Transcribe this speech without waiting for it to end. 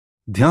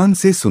ध्यान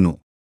से सुनो।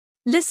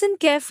 Listen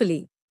carefully.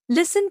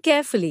 Listen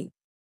carefully.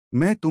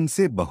 मैं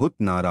तुमसे बहुत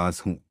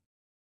नाराज हूँ।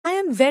 I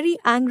am very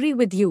angry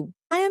with you.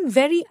 I am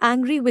very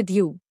angry with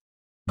you.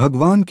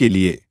 भगवान के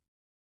लिए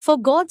For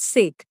God's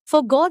sake.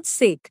 For God's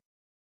sake.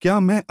 क्या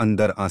मैं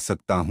अंदर आ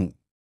सकता हूँ?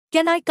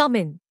 Can I come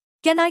in?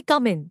 Can I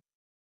come in?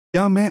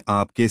 क्या मैं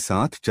आपके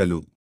साथ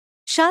चलूं?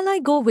 Shall I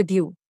go with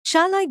you?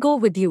 Shall I go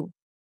with you?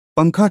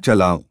 पंखा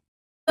चलाओ।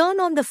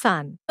 Turn on the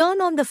fan.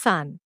 Turn on the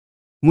fan.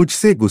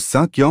 मुझसे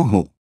गुस्सा क्यों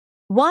हो?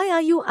 Why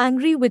are you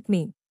angry with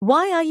me?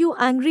 Why are you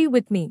angry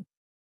with me?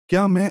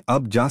 क्या मैं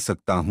अब जा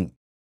सकता हूँ?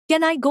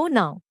 Can I go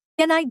now?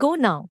 Can I go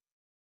now?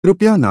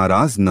 कृपया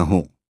नाराज न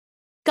हो।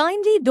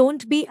 Kindly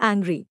don't be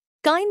angry.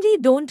 Kindly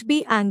don't be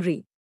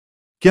angry.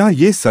 क्या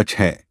ये सच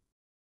है?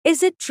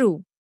 Is it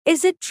true?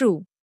 Is it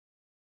true?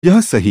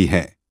 यह सही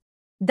है।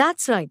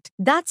 That's right.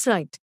 That's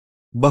right.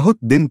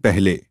 बहुत दिन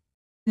पहले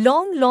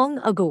Long, long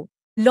ago.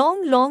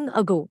 Long, long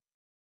ago.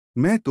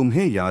 मैं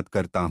तुम्हें याद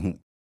करता हूँ।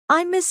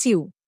 I miss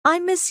you. I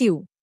miss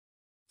you.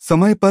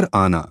 समय पर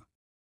आना।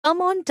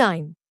 Come on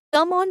time.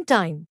 Come on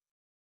time.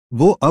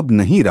 वो अब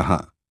नहीं रहा।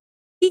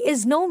 He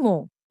is no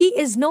more. He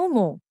is no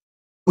more.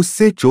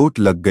 उससे चोट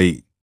लग गई।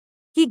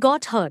 He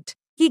got hurt.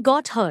 He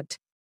got hurt.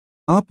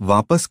 आप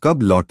वापस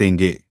कब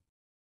लौटेंगे?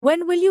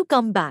 When will you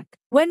come back?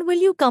 When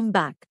will you come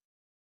back?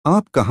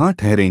 आप कहाँ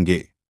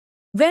ठहरेंगे?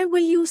 Where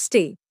will you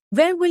stay?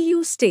 Where will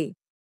you stay?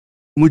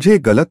 मुझे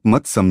गलत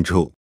मत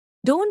समझो।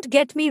 Don't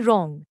get me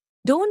wrong.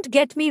 Don't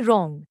get me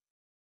wrong.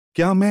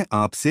 क्या मैं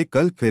आपसे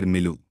कल फिर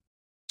मिलूं?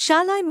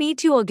 Shall I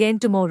meet you again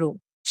tomorrow?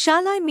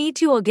 Shall I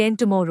meet you again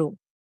tomorrow?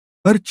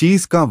 हर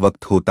चीज का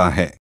वक्त होता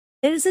है।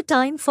 There is a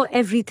time for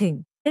everything.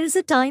 There is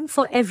a time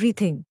for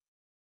everything.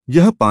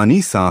 यह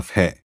पानी साफ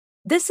है।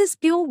 This is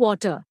pure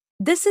water.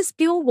 This is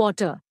pure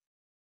water.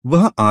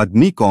 वह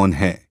आदमी कौन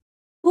है?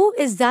 Who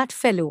is that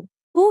fellow?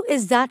 Who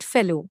is that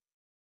fellow?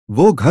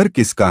 वो घर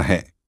किसका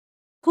है?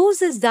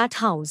 Whose is that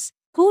house?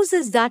 Whose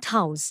is that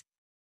house?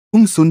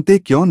 तुम सुनते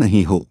क्यों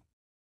नहीं हो?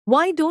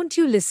 Why don't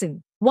you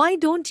listen? Why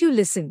don't you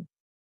listen?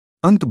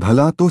 अंत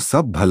भला तो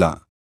सब भला।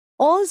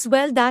 All's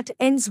well that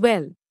ends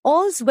well.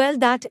 All's well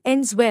that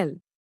ends well.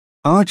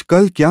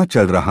 आजकल क्या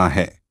चल रहा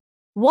है?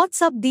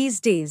 What's up these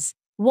days?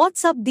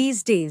 What's up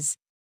these days?